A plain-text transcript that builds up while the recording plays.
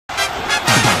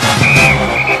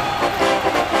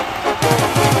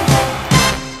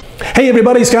Hey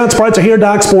everybody, Scott Spreitzer here,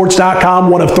 DocSports.com.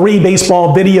 One of 3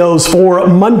 baseball videos for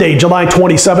Monday, July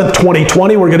 27th,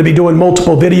 2020. We're going to be doing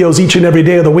multiple videos each and every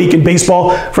day of the week in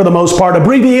baseball for the most part.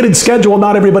 Abbreviated schedule,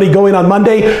 not everybody going on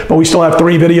Monday, but we still have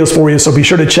 3 videos for you, so be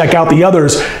sure to check out the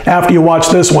others after you watch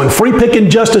this one. Free pick in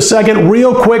just a second.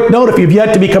 Real quick note, if you've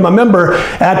yet to become a member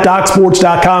at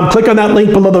DocSports.com, click on that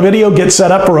link below the video, get set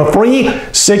up for a free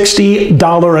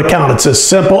 $60 account. It's as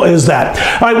simple as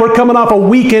that. All right, we're coming off a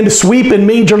weekend sweep in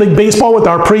Major League Baseball with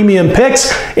our premium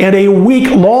picks and a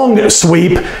week-long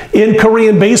sweep in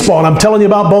Korean baseball. And I'm telling you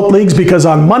about both leagues because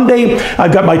on Monday,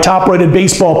 I've got my top-rated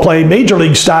baseball play, Major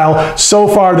League style, so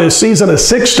far this season, a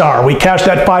 6-star. We cashed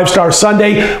that 5-star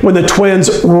Sunday when the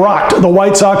Twins rocked the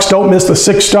White Sox. Don't miss the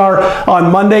 6-star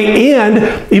on Monday.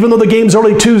 And even though the game's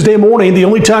early Tuesday morning, the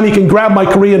only time you can grab my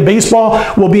Korean baseball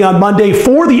will be on Monday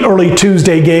for the early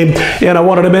Tuesday game. And I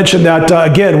wanted to mention that,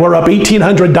 again, we're up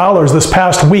 $1,800 this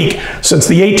past week since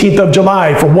the 18th of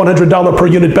July for $100 per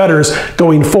unit bettors,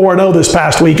 going 4-0 this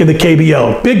past week in the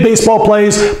KBO. Big baseball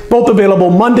plays, both available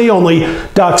Monday only,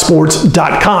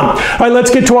 DocSports.com. All right,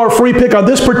 let's get to our free pick on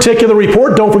this particular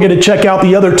report. Don't forget to check out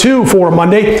the other 2 for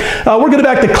Monday. We're going to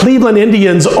back the Cleveland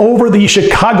Indians over the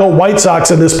Chicago White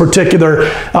Sox in this particular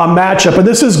matchup. And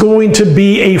this is going to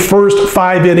be a first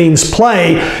 5 innings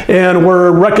play. And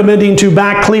we're recommending to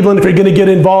back Cleveland if you're going to get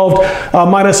involved,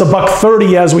 minus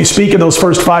 $1.30 as we speak in those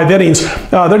first 5 innings.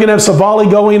 They're going to have Savali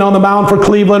going on the mound for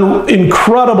Cleveland.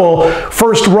 Incredible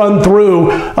first run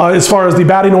through as far as the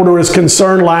batting order is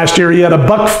concerned last year. He had a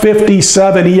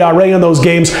 $1.57 ERA in those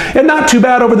games, and not too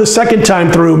bad over the second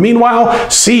time through.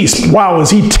 Meanwhile, Cease, wow, was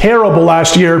he terrible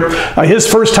last year. His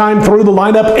first time through the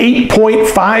lineup,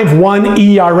 8.51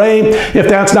 ERA. If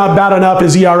that's not bad enough,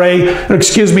 his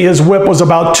his whip was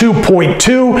about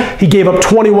 2.2. He gave up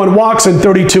 21 walks in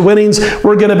 32 innings.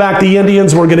 We're going to back the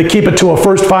Indians. We're going to keep it to a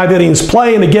first 5 innings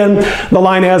play. And again, the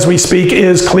line as we speak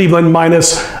is Cleveland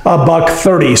minus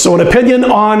 $1.30. So an opinion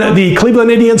on the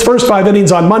Cleveland Indians first 5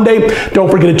 innings on Monday. Don't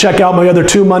forget to check out my other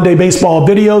 2 Monday baseball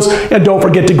videos. And don't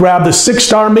forget to grab the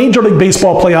 6-star Major League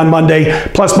Baseball play on Monday,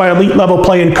 plus my elite level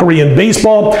play in Korean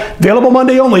baseball. Available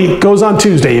Monday only, goes on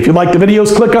Tuesday. If you like the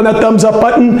videos, click on that thumbs up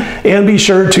button and be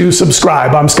sure to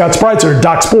subscribe. I'm Scott Spreitzer,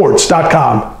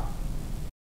 DocSports.com.